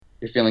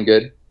You're feeling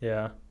good?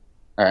 Yeah.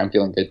 All right, I'm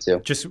feeling good too.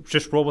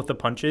 Just roll with the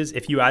punches.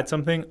 If you add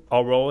something,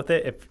 I'll roll with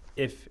it.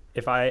 If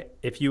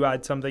you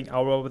add something,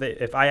 I'll roll with it.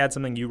 If I add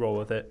something, you roll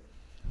with it.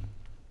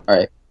 All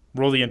right.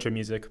 Roll the intro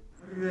music.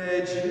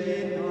 Regina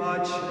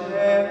Caeli,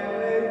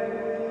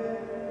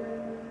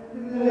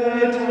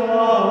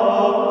 Leta.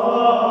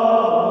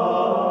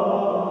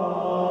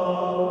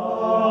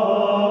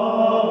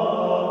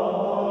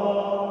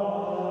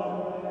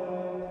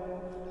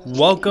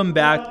 Welcome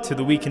back to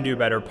the We Can Do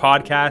Better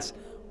podcast.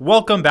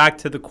 Welcome back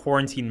to the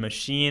Quarantine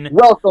Machine.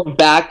 Welcome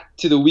back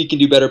to the We Can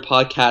Do Better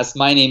podcast.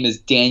 My name is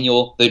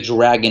Daniel the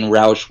Dragon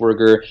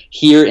Rauschberger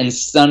here in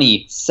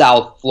sunny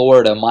South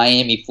Florida,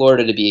 Miami,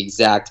 Florida to be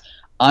exact.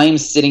 I'm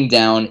sitting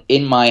down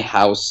in my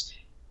house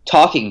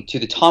talking to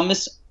the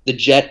Thomas the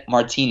Jet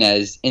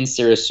Martinez in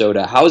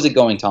Sarasota. How is it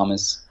going,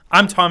 Thomas?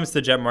 I'm Thomas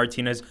the Jet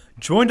Martinez,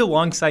 joined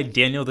alongside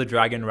Daniel the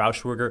Dragon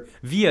Rauschberger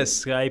via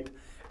Skype.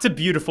 It's a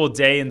beautiful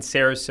day in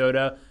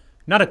Sarasota.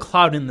 Not a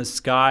cloud in the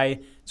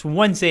sky. It's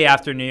Wednesday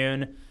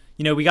afternoon.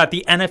 You know, we got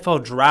the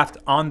NFL draft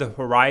on the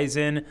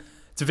horizon.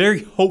 It's a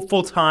very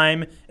hopeful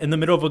time in the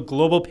middle of a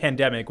global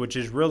pandemic, which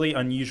is really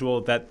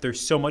unusual that there's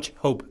so much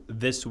hope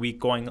this week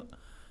going,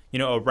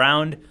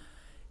 around.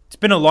 It's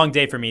been a long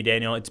day for me,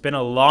 Daniel. It's been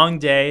a long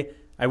day.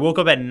 I woke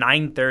up at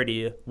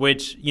 9:30,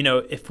 which,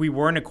 if we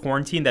were in a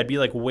quarantine, that'd be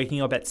like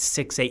waking up at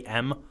 6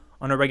 a.m.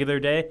 on a regular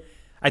day.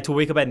 I had to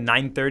wake up at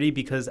 9:30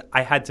 because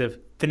I had to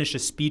finish a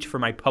speech for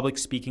my public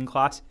speaking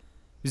class.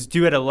 It was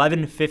due at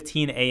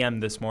 11:15 a.m.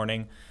 this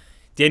morning.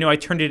 Daniel, I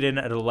turned it in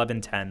at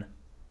 11:10.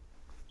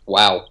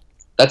 Wow,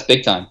 that's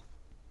big time.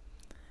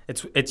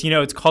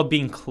 It's called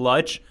being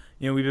clutch.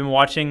 We've been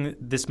watching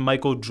this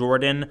Michael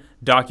Jordan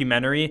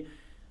documentary.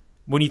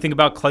 When you think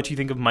about clutch, you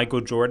think of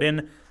Michael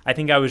Jordan. I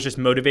think I was just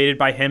motivated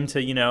by him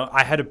to,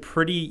 I had a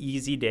pretty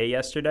easy day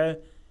yesterday,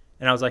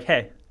 and I was like,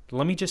 hey,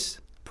 let me just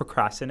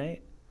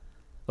procrastinate.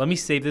 Let me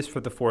save this for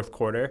the fourth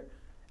quarter,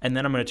 and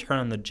then I'm going to turn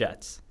on the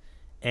Jets.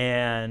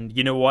 And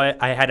you know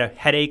what? I had a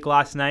headache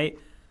last night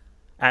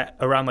at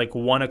around like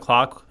 1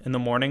 o'clock in the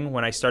morning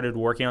when I started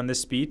working on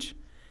this speech.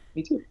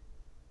 Me too.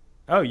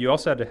 Oh, you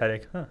also had a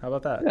headache. Huh, how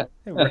about that? Yeah.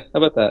 Hey, How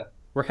about that?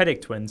 we're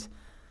headache twins.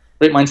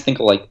 Great minds think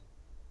alike.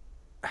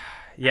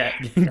 Yeah,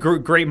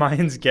 great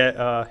minds get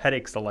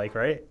headaches alike,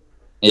 right?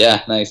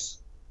 Yeah, nice.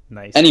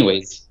 Nice.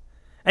 Anyways,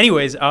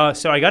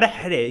 so I got a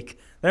headache.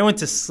 Then I went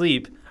to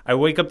sleep. I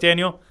wake up,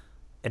 Daniel,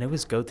 and it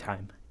was go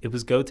time. It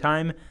was go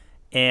time,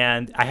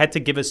 and I had to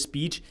give a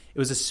speech. It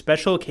was a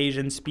special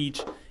occasion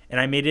speech, and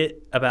I made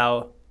it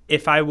about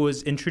if I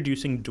was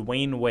introducing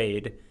Dwayne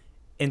Wade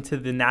into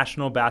the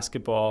National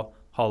Basketball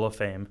Hall of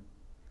Fame.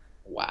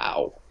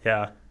 wow.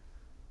 Yeah.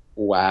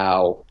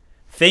 Wow.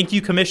 Thank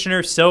you,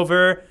 Commissioner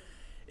Silver.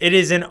 It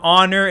is an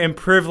honor and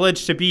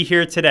privilege to be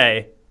here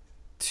today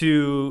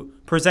to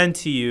present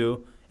to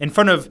you, in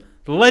front of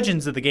the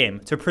legends of the game,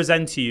 to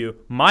present to you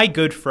my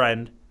good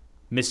friend,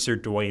 Mr.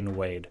 Dwayne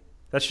Wade.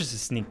 That's just a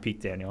sneak peek,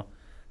 Daniel.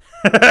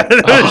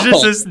 It was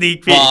just a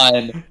sneak peek.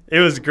 Fun. It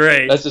was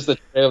great. That's just the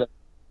trailer.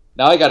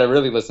 Now I gotta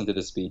really listen to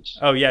the speech.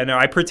 Oh, yeah, no,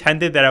 I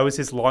pretended that I was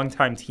his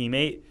longtime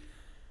teammate.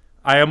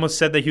 I almost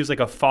said that he was like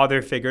a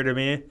father figure to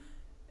me.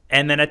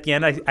 And then at the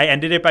end, I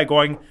ended it by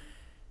going,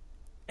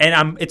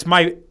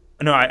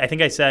 I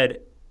think I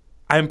said,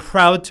 I'm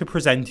proud to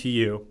present to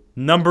you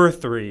number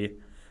 3,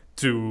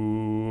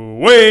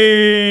 Dwayne.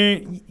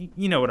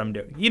 You know what I'm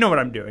doing. You know what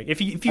I'm doing. If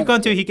you've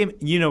gone to a Heat game,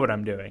 you know what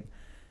I'm doing.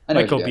 I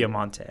know Michael what you're doing.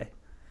 Biamonte.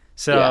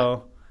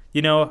 So,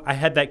 I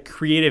had that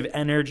creative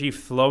energy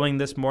flowing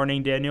this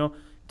morning, Daniel.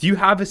 Do you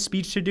have a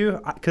speech to do?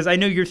 Because I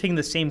know you're taking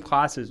the same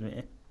class as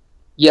me.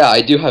 Yeah,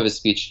 I do have a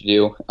speech to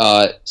do.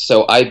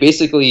 So I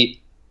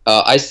basically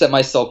I set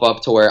myself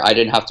up to where I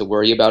didn't have to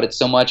worry about it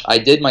so much. I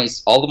did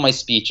all of my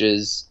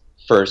speeches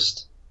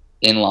first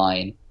in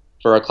line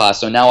for a class.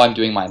 So now I'm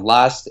doing my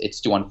last.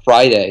 It's due on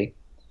Friday.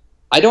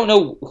 I don't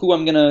know who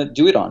I'm gonna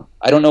do it on.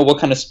 I don't know what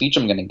kind of speech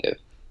I'm gonna give.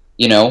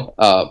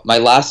 My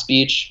last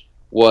speech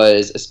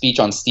was a speech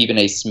on Stephen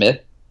A.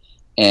 Smith,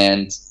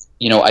 and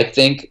I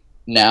think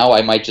now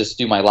I might just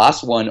do my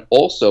last one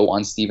also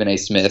on Stephen A.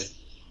 Smith,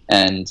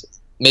 and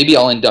maybe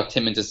I'll induct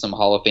him into some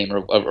Hall of Fame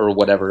or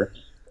whatever.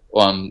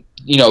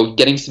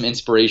 Getting some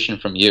inspiration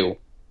from you.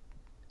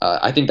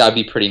 I think that'd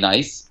be pretty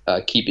nice,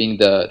 keeping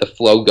the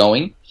flow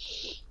going.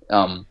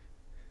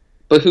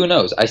 But who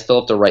knows? I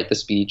still have to write the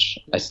speech.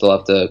 I still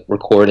have to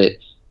record it,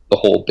 the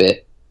whole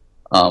bit.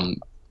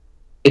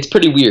 It's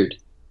pretty weird.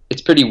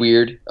 It's pretty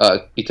weird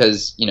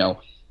because,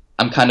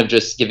 I'm kind of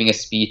just giving a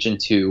speech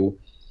into,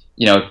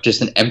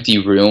 just an empty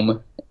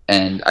room,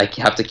 and I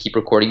have to keep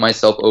recording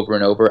myself over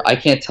and over. I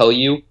can't tell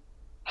you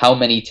how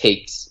many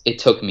takes it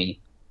took me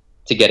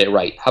to get it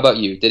right. How about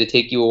you? Did it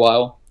take you a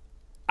while?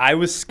 I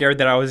was scared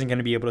that I wasn't going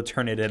to be able to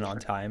turn it in on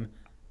time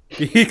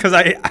because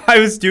I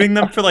was doing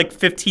them for like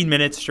 15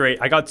 minutes straight.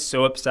 I got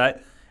so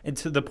upset, and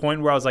to the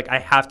point where I was like, I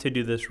have to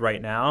do this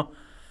right now.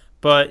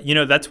 But,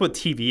 that's what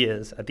TV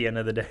is at the end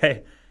of the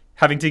day,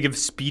 having to give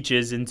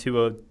speeches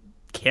into a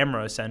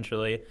camera,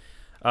 essentially.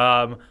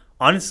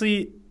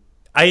 Honestly,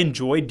 I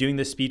enjoyed doing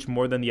this speech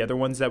more than the other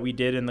ones that we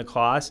did in the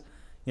class.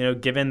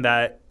 given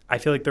that I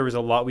feel like there was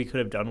a lot we could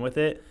have done with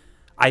it,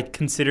 I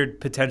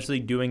considered potentially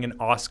doing an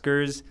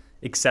Oscars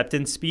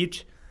acceptance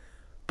speech.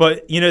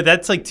 But,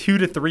 that's like 2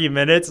 to 3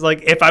 minutes.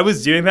 Like, if I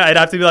was doing that, I'd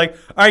have to be like,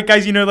 all right,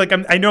 guys, I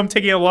know I'm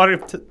taking a lot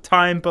of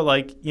time, but,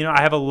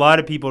 I have a lot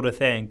of people to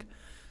thank.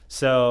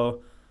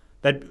 So,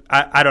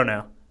 I don't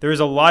know. There's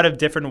a lot of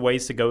different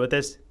ways to go with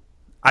this.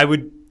 I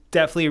would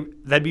definitely,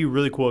 that'd be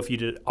really cool if you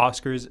did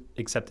Oscars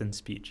acceptance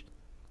speech.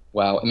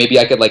 Wow. Maybe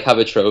I could, have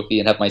a trophy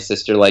and have my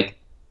sister,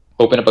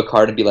 open up a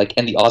card and be like,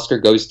 and the Oscar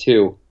goes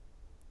to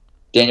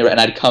Daniel. And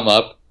I'd come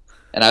up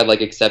and I'd,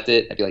 accept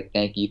it. I'd be like,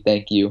 thank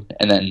you.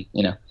 And then,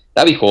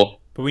 that'd be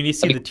cool. But we need to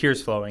see the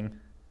tears flowing.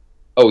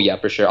 Oh, yeah,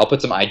 for sure. I'll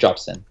put some eye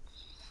drops in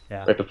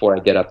right before I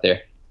get up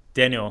there.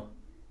 Daniel,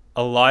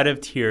 a lot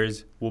of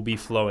tears will be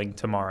flowing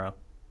tomorrow.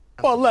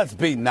 Well, let's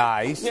be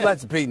nice. Yeah.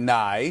 Let's be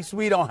nice.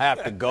 We don't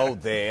have to go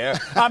there.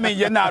 I mean,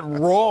 you're not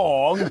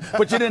wrong,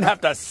 but you didn't have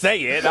to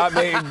say it. I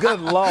mean, good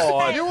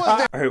Lord.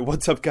 All right,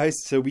 what's up,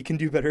 guys? So We Can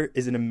Do Better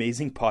is an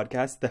amazing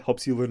podcast that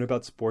helps you learn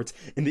about sports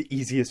in the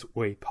easiest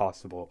way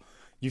possible.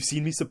 You've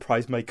seen me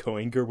surprise my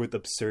co-anchor with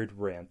absurd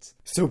rants.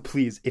 So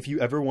please, if you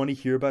ever want to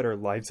hear about our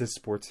lives as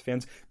sports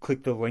fans,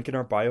 click the link in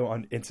our bio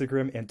on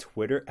Instagram and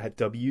Twitter at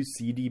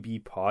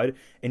WCDBpod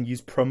and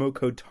use promo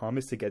code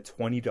Thomas to get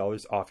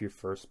 $20 off your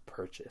first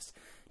purchase.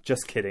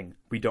 Just kidding,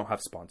 we don't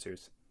have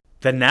sponsors.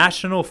 The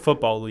National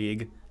Football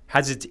League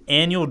has its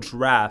annual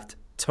draft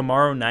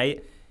tomorrow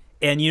night.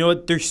 And you know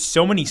what? There's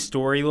so many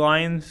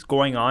storylines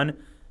going on,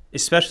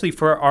 especially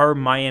for our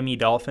Miami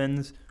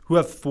Dolphins, who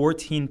have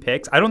 14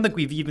 picks. I don't think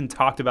we've even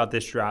talked about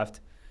this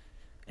draft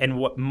in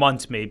what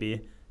months,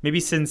 maybe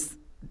since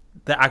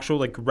the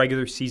actual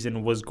regular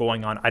season was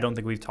going on. I don't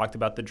think we've talked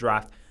about the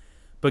draft.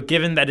 But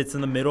given that it's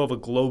in the middle of a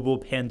global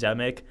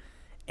pandemic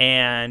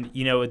and,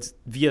 it's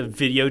via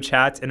video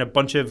chats and a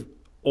bunch of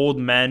old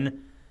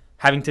men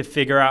having to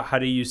figure out how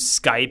to use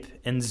Skype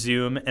and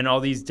Zoom and all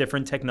these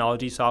different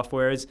technology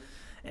softwares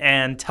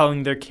and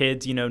telling their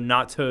kids,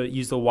 not to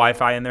use the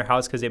Wi-Fi in their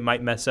house because it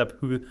might mess up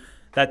who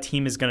that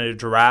team is going to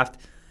draft.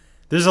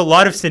 There's a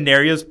lot of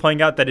scenarios playing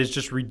out that is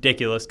just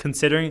ridiculous,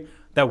 considering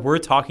that we're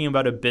talking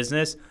about a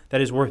business that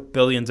is worth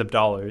billions of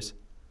dollars.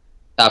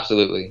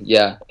 Absolutely,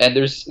 yeah. And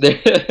there's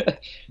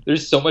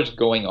so much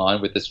going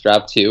on with this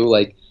draft too.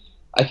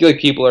 I feel like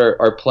people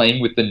are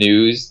playing with the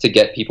news to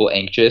get people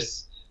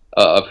anxious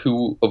of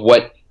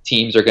what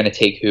teams are going to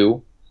take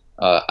who.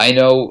 I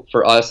know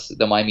for us,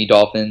 the Miami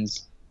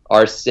Dolphins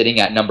are sitting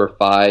at number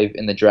 5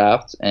 in the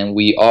draft, and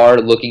we are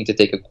looking to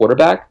take a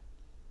quarterback.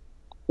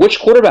 Which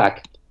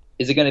quarterback?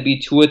 Is it going to be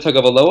Tua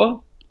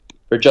Tagovailoa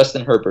or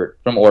Justin Herbert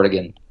from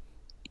Oregon?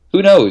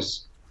 Who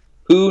knows?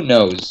 I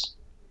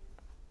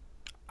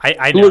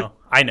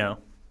know.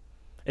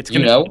 It's gonna,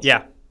 you know?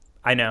 Yeah,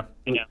 I know.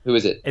 Who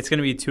is it? It's going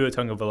to be Tua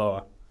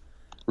Tagovailoa.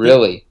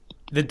 Really?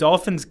 The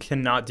Dolphins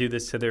cannot do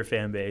this to their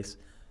fan base.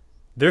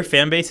 Their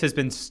fan base has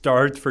been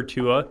starved for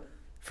Tua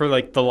for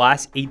the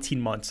last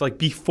 18 months.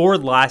 Before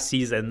last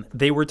season,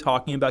 they were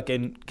talking about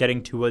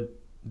getting Tua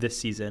this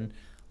season.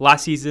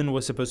 Last season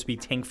was supposed to be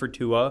tank for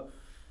Tua,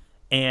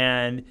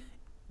 and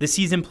the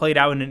season played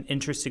out in an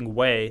interesting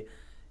way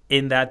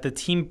in that the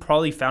team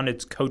probably found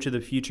its coach of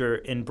the future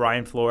in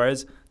Brian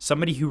Flores,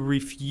 somebody who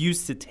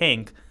refused to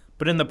tank,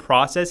 but in the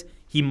process,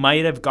 he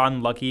might have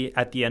gotten lucky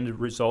at the end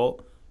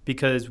result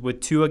because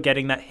with Tua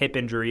getting that hip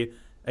injury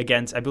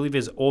against, I believe,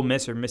 is Ole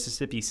Miss or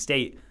Mississippi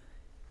State.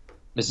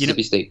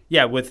 Mississippi State.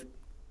 Yeah, with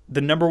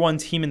the number 1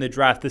 team in the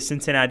draft, the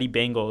Cincinnati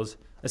Bengals,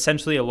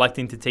 essentially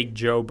electing to take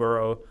Joe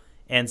Burrow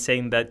and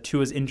saying that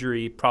Tua's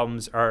injury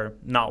problems are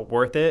not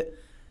worth it,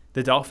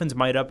 the Dolphins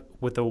might end up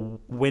with a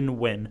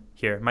win-win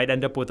here.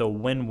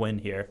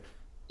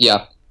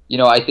 Yeah.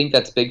 I think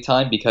that's big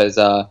time because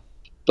the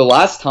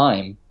last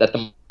time that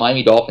the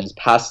Miami Dolphins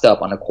passed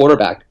up on a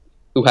quarterback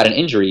who had an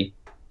injury,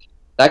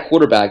 that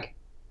quarterback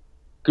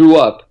grew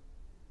up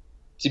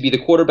to be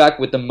the quarterback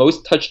with the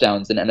most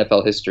touchdowns in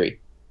NFL history.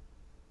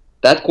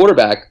 That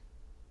quarterback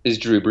is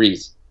Drew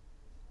Brees.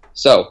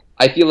 So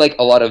I feel like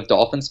a lot of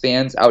Dolphins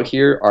fans out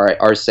here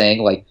are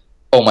saying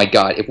oh my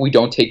God, if we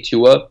don't take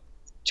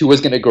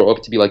Tua's going to grow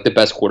up to be the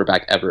best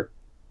quarterback ever.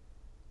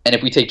 And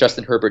if we take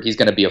Justin Herbert, he's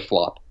going to be a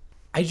flop.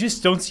 I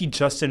just don't see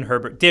Justin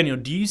Herbert. Daniel,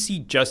 do you see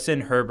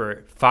Justin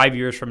Herbert 5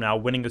 years from now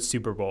winning a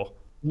Super Bowl?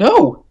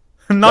 No.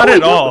 Not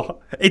at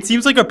all. It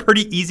seems like a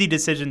pretty easy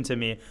decision to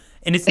me.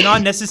 And it's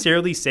not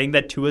necessarily saying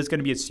that Tua is going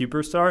to be a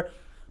superstar,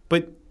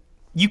 but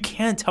you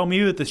can't tell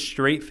me with a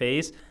straight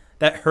face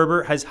that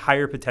Herbert has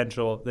higher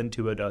potential than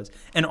Tua does.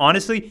 And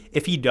honestly,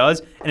 if he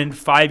does, and in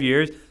 5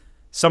 years,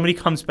 somebody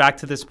comes back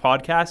to this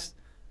podcast,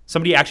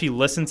 somebody actually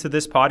listens to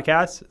this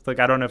podcast,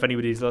 I don't know if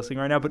anybody's listening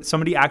right now, but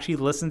somebody actually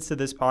listens to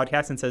this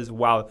podcast and says,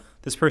 wow,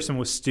 this person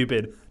was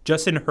stupid.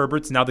 Justin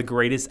Herbert's now the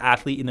greatest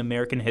athlete in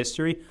American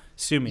history.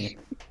 Sue me.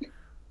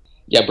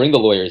 Yeah, bring the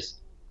lawyers.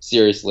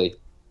 Seriously.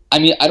 I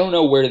mean, I don't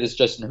know where this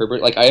Justin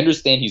Herbert, I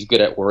understand he's good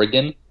at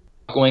Oregon,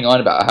 going on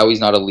about how he's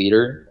not a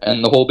leader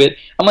and the whole bit.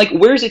 I'm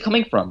where is it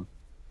coming from?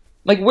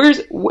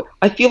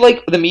 I feel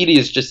like the media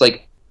is just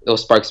it'll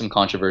spark some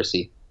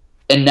controversy.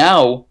 And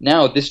now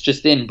this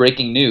just in,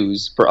 breaking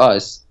news for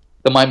us,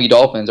 the Miami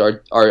Dolphins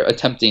are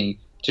attempting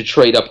to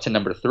trade up to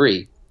number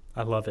 3.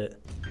 I love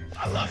it.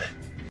 I love it.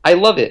 I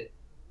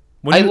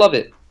love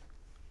it.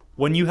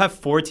 When you have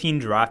 14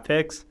 draft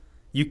picks,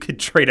 you could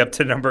trade up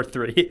to number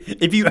 3.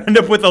 If you end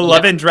up with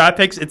 11 draft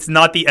picks, it's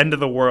not the end of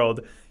the world.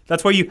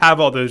 That's why you have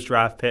all those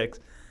draft picks.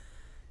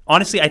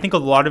 Honestly, I think a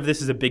lot of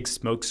this is a big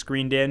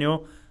smokescreen,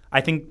 Daniel. I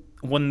think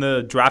when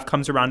the draft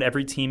comes around,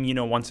 every team,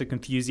 wants to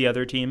confuse the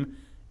other team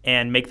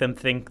and make them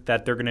think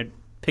that they're going to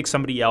pick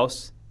somebody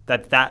else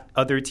that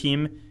other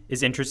team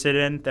is interested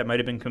in that might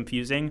have been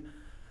confusing.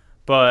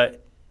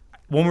 But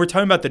when we're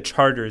talking about the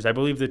Chargers, I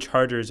believe the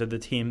Chargers are the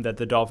team that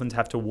the Dolphins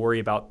have to worry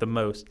about the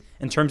most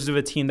in terms of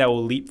a team that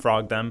will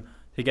leapfrog them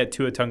to get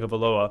Tua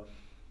Tagovailoa.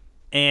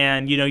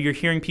 And, you're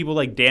hearing people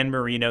like Dan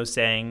Marino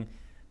saying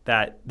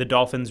that the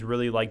Dolphins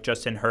really like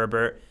Justin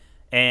Herbert,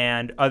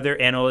 and other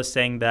analysts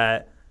saying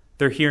that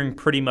they're hearing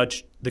pretty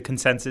much the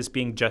consensus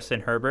being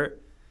Justin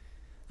Herbert.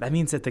 That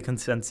means that the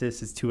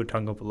consensus is Tua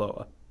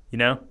Tagovailoa,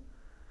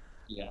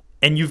 Yeah.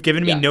 And you've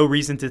given me no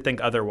reason to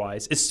think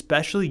otherwise,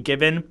 especially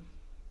given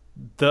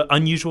the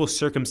unusual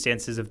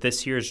circumstances of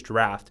this year's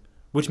draft,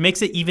 which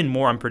makes it even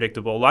more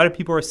unpredictable. A lot of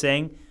people are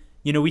saying,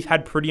 we've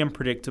had pretty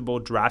unpredictable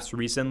drafts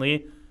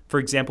recently. For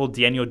example,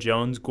 Daniel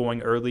Jones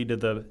going early to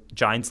the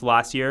Giants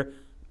last year,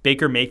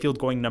 Baker Mayfield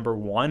going number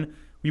 1.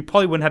 We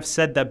probably wouldn't have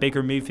said that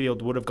Baker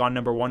Mayfield would have gone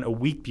number 1 a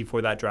week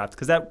before that draft,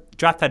 because that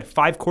draft had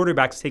 5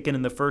 quarterbacks taken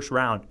in the first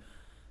round.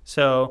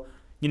 So,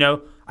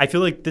 I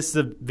feel like this is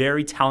a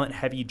very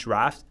talent-heavy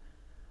draft.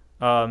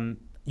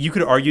 You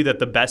could argue that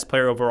the best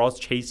player overall is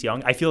Chase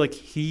Young. I feel like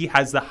he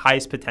has the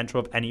highest potential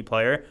of any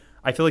player.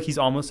 I feel like he's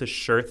almost a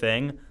sure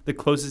thing, the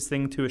closest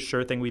thing to a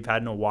sure thing we've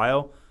had in a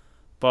while.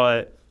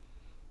 But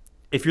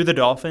if you're the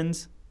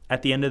Dolphins,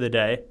 at the end of the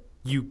day,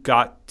 you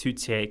got to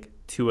take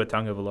Tua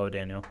Tagovailoa,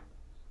 Daniel.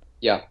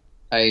 Yeah,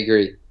 I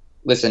agree.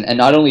 Listen, and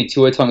not only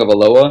Tua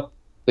Tagovailoa,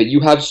 but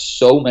you have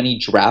so many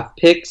draft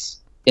picks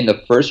in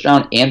the first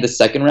round and the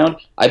second round.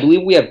 I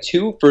believe we have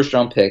 2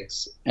 first-round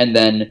picks and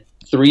then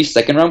 3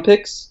 second-round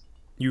picks.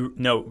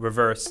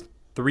 Reverse.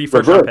 3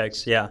 first-round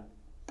picks, yeah.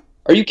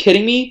 Are you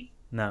kidding me?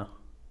 No.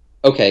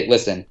 Okay,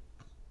 listen.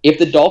 If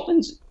the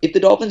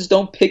Dolphins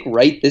don't pick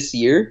right this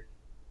year,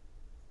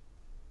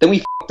 then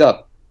we fucked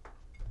up.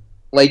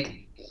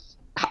 Like,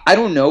 I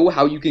don't know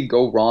how you can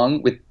go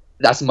wrong with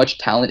as much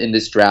talent in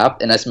this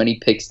draft and as many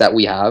picks that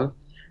we have.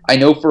 I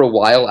know for a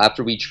while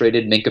after we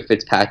traded Minkah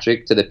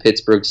Fitzpatrick to the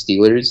Pittsburgh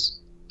Steelers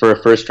for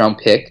a first-round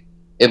pick,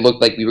 it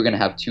looked like we were going to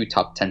have 2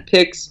 top 10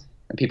 picks,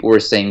 and people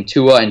were saying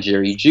Tua and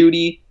Jerry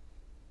Jeudy.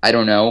 I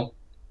don't know.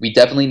 We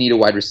definitely need a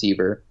wide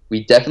receiver.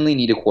 We definitely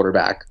need a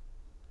quarterback.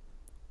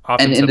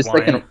 Offensive and in the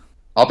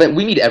second,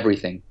 we need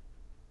everything.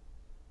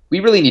 We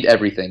really need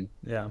everything.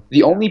 Yeah.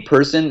 The only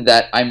person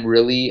that I'm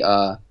really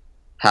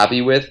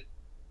happy with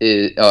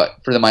is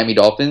for the Miami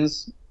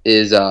Dolphins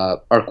is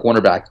our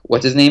cornerback.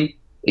 What's his name?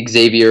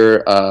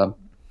 Xavier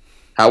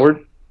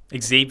Howard.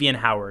 Xavier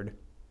Howard.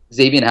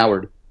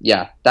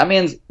 Yeah, that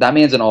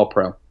man's an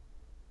All-Pro.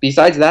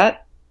 Besides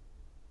that,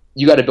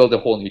 you got to build a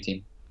whole new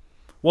team.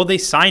 Well, they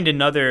signed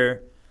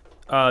another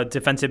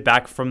defensive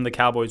back from the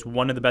Cowboys,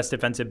 one of the best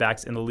defensive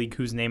backs in the league,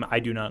 whose name I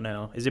do not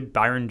know. Is it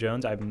Byron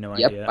Jones? I have no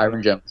idea. Yep,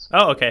 Byron Jones.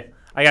 Oh, okay.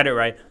 I got it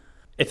right.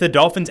 If the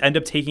Dolphins end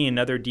up taking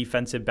another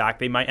defensive back,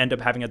 they might end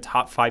up having a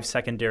top 5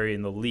 secondary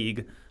in the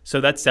league.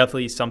 So that's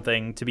definitely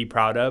something to be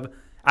proud of.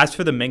 As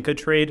for the Minkah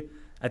trade,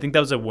 I think that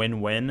was a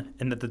win-win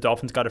in that the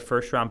Dolphins got a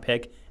first-round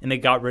pick and they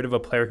got rid of a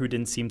player who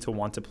didn't seem to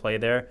want to play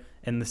there,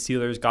 and the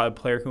Steelers got a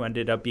player who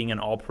ended up being an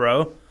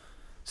All-Pro.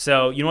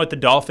 So, you know what? The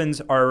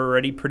Dolphins are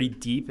already pretty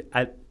deep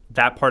at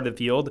that part of the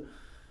field.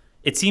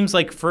 It seems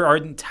like for our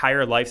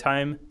entire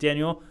lifetime,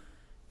 Daniel,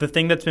 the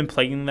thing that's been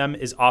plaguing them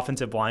is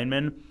offensive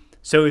linemen.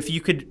 So if you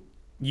could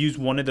use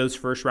one of those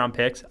first-round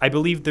picks, I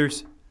believe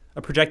there's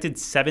a projected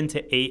 7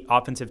 to 8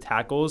 offensive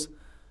tackles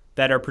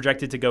that are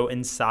projected to go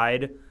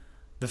inside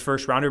the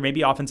first round, or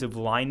maybe offensive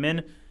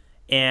linemen.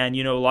 And,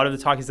 a lot of the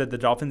talk is that the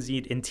Dolphins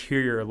need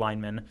interior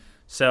linemen.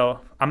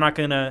 So I'm not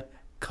going to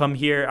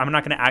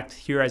act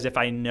here as if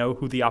I know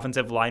who the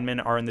offensive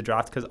linemen are in the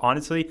draft, because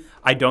honestly,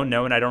 I don't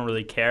know and I don't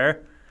really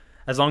care.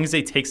 As long as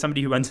they take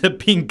somebody who ends up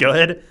being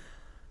good,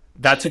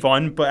 that's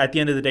fun. But at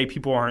the end of the day,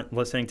 people aren't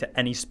listening to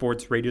any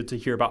sports radio to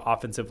hear about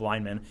offensive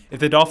linemen.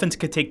 If the Dolphins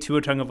could take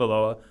Tua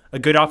Tagovailoa, a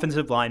good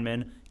offensive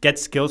lineman, get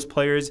skills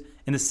players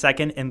in the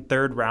second and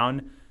third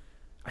round,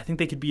 I think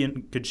they could be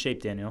in good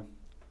shape, Daniel.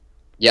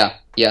 Yeah,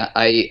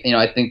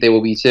 I think they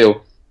will be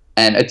too.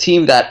 And a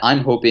team that I'm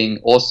hoping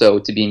also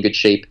to be in good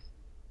shape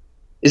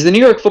is the New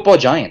York Football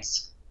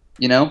Giants.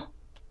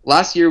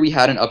 Last year we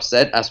had an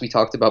upset, as we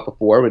talked about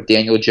before, with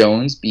Daniel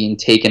Jones being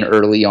taken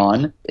early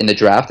on in the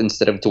draft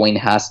instead of Dwayne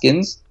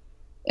Haskins.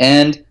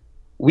 And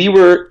we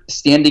were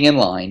standing in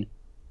line,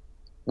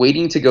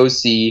 waiting to go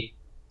see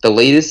the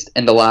latest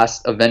and the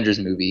last Avengers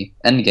movie,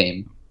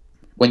 Endgame,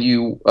 when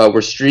you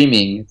were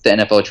streaming the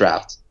NFL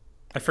draft.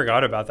 I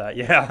forgot about that,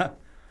 yeah.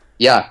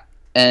 Yeah,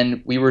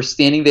 and we were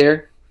standing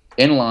there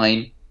in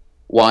line,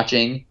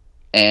 watching,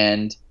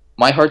 and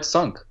my heart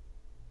sunk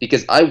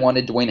because I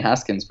wanted Dwayne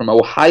Haskins from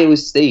Ohio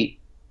State,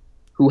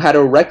 who had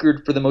a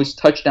record for the most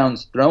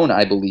touchdowns thrown,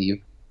 I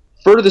believe,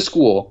 for the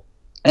school.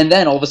 And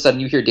then all of a sudden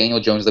you hear Daniel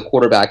Jones, the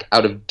quarterback,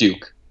 out of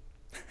Duke.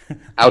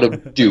 Out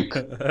of Duke.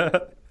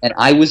 And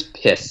I was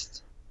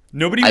pissed.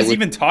 Nobody was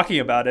even talking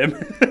about him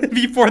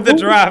before the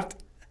draft.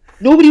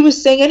 Nobody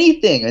was saying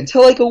anything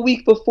until like a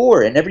week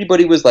before. And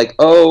everybody was like,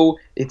 oh,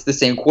 it's the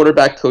same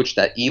quarterback coach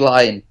that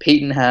Eli and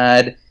Peyton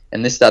had,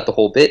 and this, that, the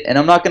whole bit. And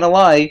I'm not going to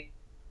lie,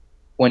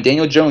 when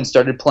Daniel Jones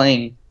started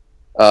playing,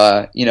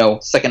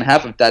 second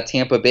half of that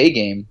Tampa Bay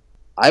game,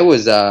 I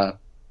was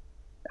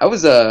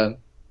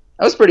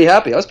pretty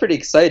happy. I was pretty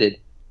excited.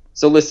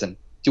 So listen,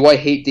 do I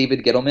hate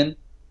David Gettleman?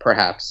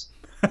 Perhaps.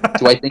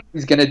 Do I think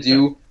he's going to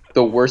do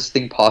the worst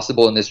thing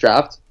possible in this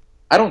draft?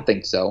 I don't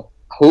think so.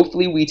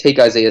 Hopefully we take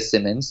Isaiah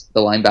Simmons,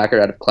 the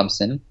linebacker out of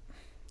Clemson.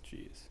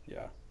 Jeez,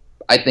 yeah.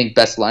 I think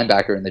best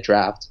linebacker in the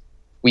draft.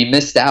 We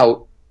missed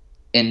out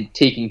in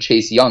taking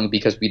Chase Young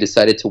because we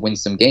decided to win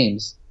some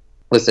games.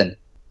 Listen,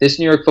 this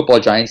New York Football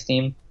Giants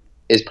team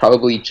is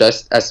probably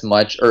just as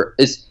much, or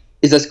is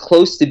as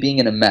close to being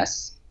in a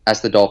mess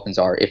as the Dolphins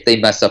are if they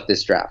mess up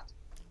this draft.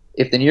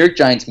 If the New York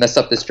Giants mess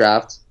up this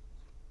draft,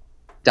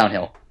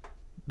 downhill.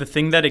 The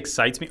thing that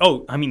excites me,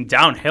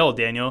 downhill,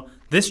 Daniel.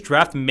 This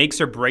draft makes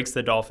or breaks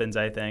the Dolphins,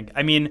 I think.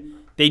 I mean,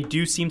 they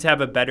do seem to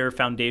have a better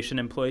foundation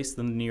in place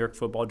than the New York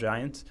Football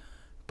Giants,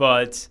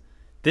 but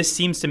this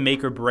seems to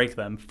make or break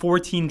them.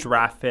 14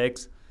 draft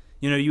picks.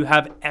 You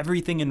have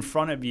everything in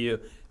front of you.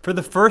 For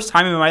the first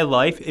time in my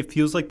life, it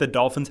feels like the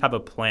Dolphins have a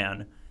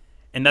plan,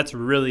 and that's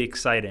really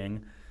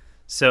exciting.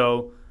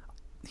 So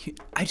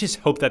I just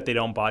hope that they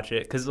don't botch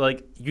it because,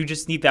 you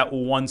just need that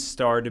one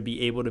star to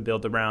be able to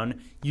build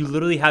around. You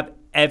literally have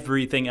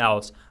everything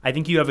else. I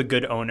think you have a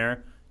good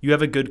owner. You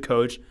have a good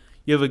coach.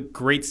 You have a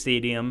great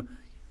stadium.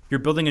 You're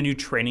building a new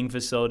training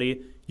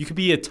facility. You could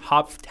be a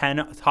top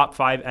 10, top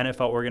 5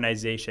 NFL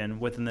organization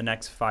within the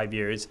next 5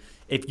 years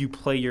if you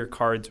play your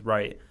cards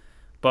right.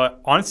 But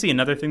honestly,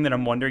 another thing that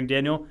I'm wondering,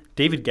 Daniel,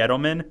 David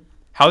Gettleman,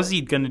 how is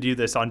he going to do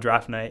this on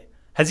draft night?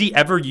 Has he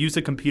ever used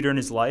a computer in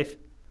his life?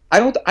 I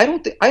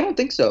don't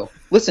think so.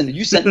 Listen,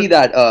 you sent me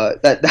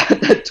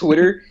that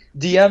Twitter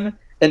DM,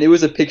 and it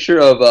was a picture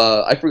of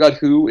I forgot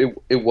who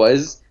it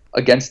was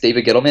against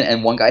David Gettleman,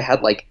 and one guy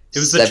had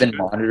 7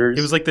 monitors.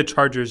 It was like the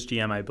Chargers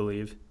GM, I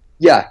believe.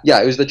 Yeah,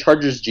 it was the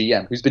Chargers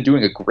GM, who's been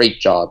doing a great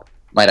job,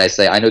 might I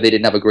say. I know they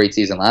didn't have a great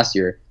season last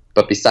year,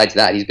 but besides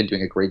that, he's been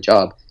doing a great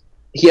job.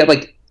 He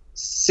had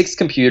 6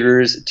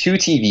 computers, 2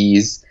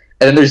 TVs,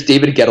 and then there's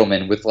David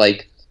Gettleman with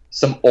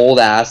some old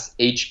ass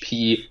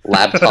HP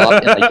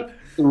laptop and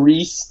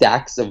 3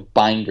 stacks of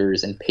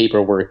binders and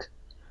paperwork,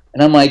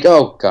 and I'm like,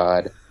 oh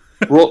god.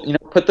 Roll,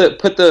 put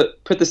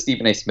the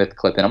Stephen A. Smith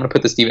clip in. I'm gonna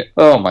put the Stephen.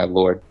 Oh my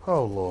lord.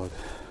 Oh lord.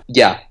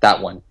 Yeah,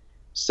 that one.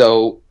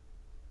 So,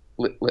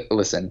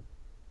 listen,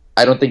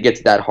 I don't think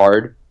it's that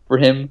hard for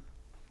him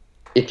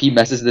if he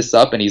messes this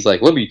up and he's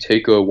like, let me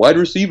take a wide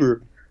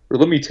receiver or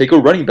let me take a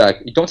running back.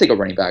 Don't take a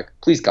running back,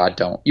 please God,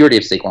 don't. You already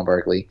have Saquon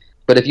Barkley.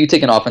 But if you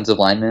take an offensive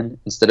lineman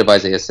instead of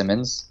Isaiah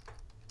Simmons,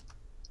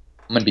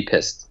 I'm gonna be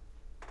pissed.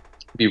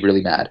 Be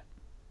really mad.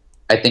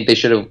 I think they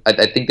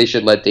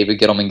should let David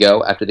Gettleman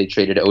go after they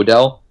traded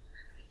Odell.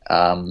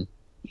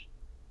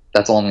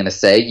 That's all I'm going to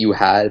say. You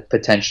had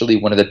potentially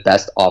one of the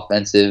best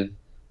offensive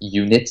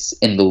units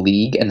in the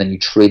league, and then you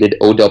traded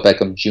Odell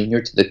Beckham Jr.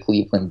 to the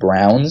Cleveland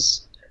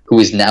Browns, who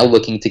is now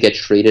looking to get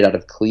traded out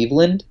of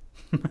Cleveland.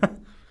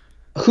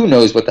 Who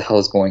knows what the hell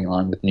is going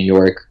on with New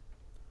York?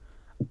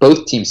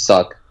 Both teams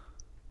suck,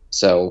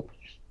 so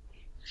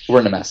we're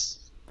in a mess.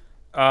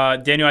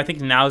 Daniel, I think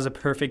now is a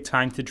perfect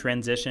time to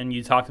transition.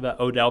 You talked about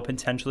Odell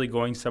potentially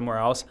going somewhere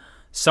else.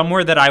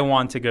 Somewhere that I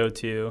want to go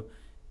to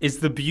is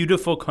the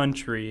beautiful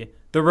country,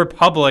 the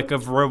Republic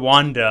of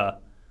Rwanda.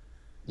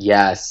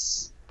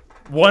 Yes.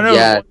 One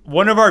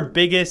of our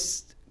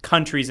biggest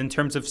countries in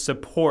terms of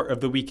support of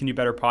the We Can Do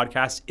Better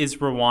podcast is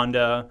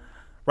Rwanda.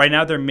 Right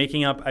now they're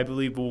making up, I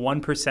believe,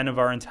 1% of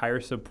our entire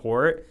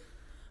support.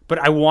 But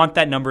I want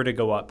that number to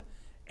go up.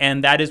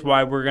 And that is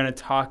why we're going to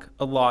talk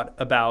a lot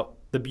about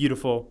the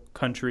beautiful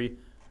country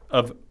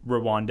of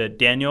Rwanda.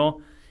 Daniel,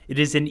 it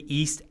is an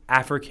East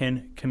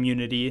African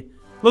community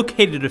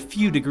located a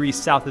few degrees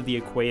south of the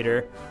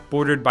equator,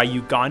 bordered by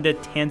Uganda,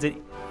 Tanzania.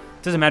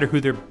 It doesn't matter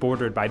who they're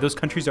bordered by. Those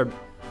countries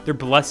they're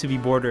blessed to be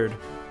bordered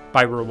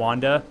by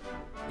Rwanda.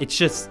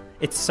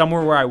 It's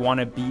somewhere where I want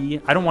to be.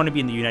 I don't want to be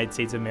in the United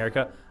States of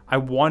America. I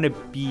want to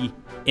be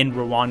in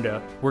Rwanda,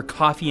 where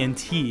coffee and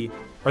tea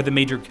are the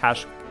major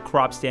cash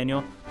crops,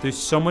 Daniel. There's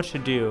so much to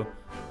do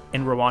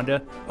in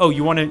Rwanda. Oh,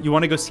 you want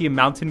to go see a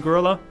mountain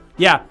gorilla?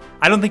 Yeah,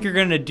 I don't think you're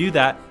going to do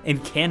that in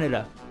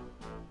Canada.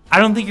 I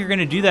don't think you're going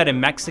to do that in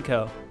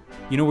Mexico.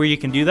 You know where you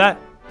can do that?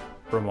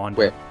 Rwanda.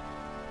 Where?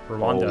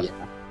 Rwanda. Oh,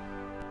 yeah.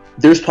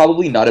 There's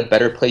probably not a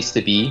better place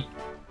to be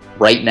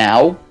right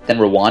now than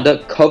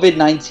Rwanda.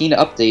 COVID-19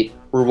 update.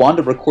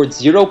 Rwanda records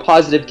 0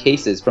 positive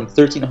cases from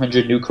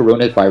 1,300 new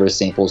coronavirus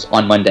samples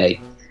on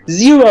Monday.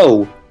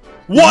 0!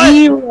 What?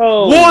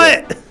 0!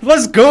 What?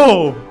 Let's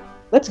go!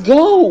 Let's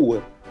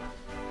go!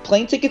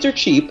 Plane tickets are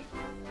cheap.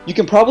 You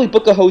can probably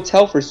book a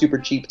hotel for super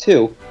cheap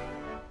too.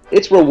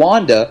 It's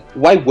Rwanda.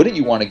 Why wouldn't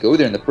you want to go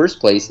there in the first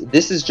place?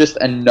 This is just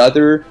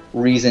another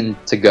reason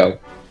to go.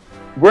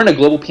 We're in a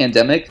global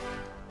pandemic,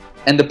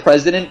 and the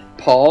president,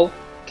 Paul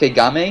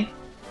Kagame,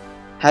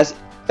 has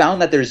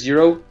found that there's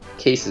 0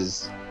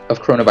 cases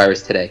of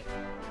coronavirus today.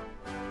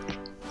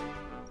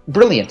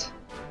 Brilliant.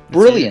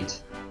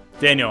 Brilliant.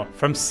 Daniel,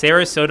 from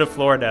Sarasota,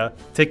 Florida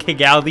to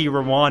Kigali,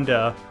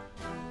 Rwanda,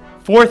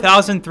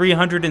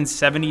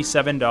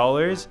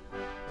 $4,377.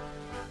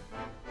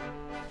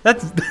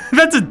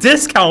 That's a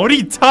discount. What are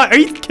you are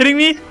you kidding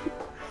me?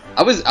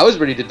 I was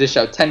ready to dish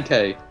out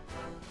 10K.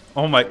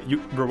 Oh my,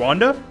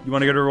 Rwanda? You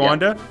want to go to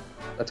Rwanda? Yeah.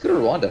 Let's go to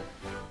Rwanda.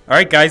 All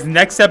right, guys.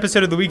 Next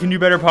episode of the We Can Do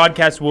Better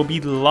podcast will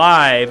be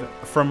live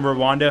from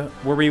Rwanda,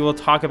 where we will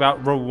talk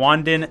about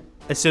Rwandan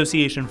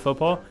Association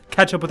football,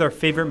 catch up with our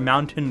favorite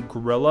mountain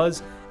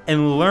gorillas,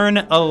 and learn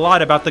a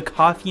lot about the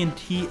coffee and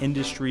tea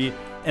industry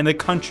in the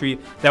country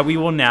that we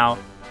will now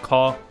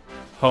call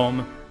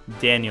home.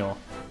 Daniel.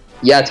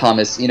 Yeah,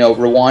 Thomas,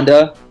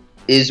 Rwanda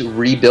is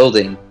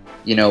rebuilding.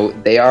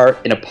 They are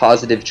in a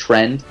positive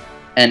trend,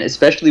 and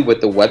especially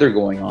with the weather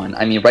going on.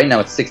 I mean, right now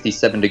it's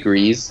 67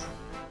 degrees.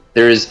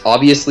 There is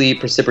obviously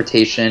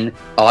precipitation.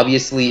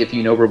 Obviously, if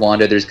you know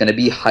Rwanda, there's going to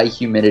be high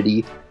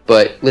humidity.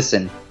 But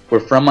listen, we're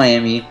from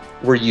Miami.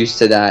 We're used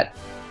to that.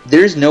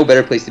 There's no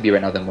better place to be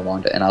right now than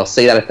Rwanda, and I'll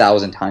say that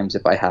 1,000 times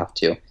if I have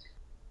to.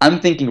 I'm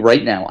thinking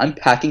right now, I'm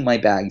packing my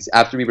bags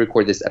after we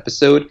record this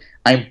episode.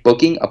 I'm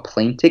booking a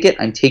plane ticket.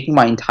 I'm taking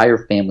my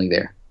entire family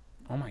there.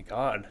 Oh my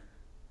God.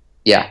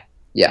 Yeah.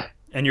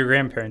 And your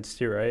grandparents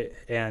too, right?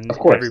 And of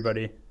course.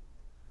 Everybody.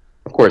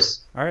 Of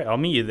course. All right, I'll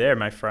meet you there,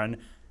 my friend.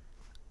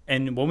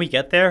 And when we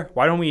get there,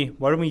 why don't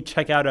we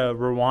check out a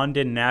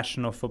Rwandan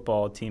national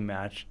football team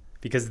match?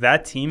 Because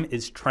that team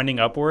is trending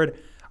upward.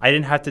 I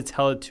didn't have to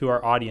tell it to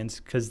our audience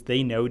because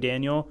they know,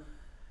 Daniel,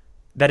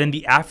 that in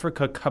the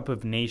Africa Cup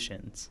of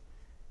Nations,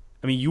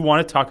 I mean, you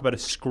want to talk about a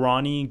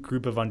scrawny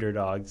group of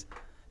underdogs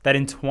that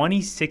in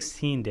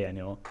 2016,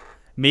 Daniel,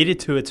 made it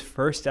to its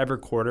first ever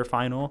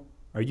quarterfinal.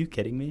 Are you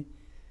kidding me?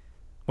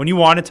 When you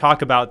want to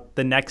talk about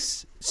the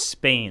next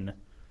Spain,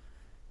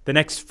 the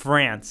next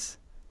France,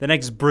 the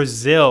next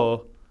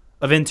Brazil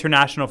of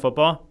international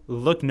football,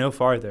 look no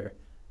farther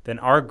than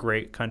our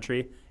great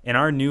country and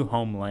our new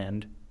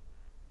homeland,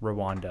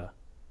 Rwanda.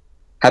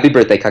 Happy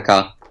birthday,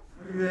 Kaka.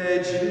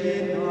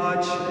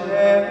 Regina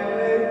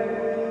Caeli,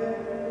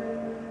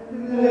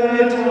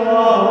 let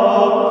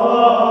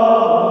our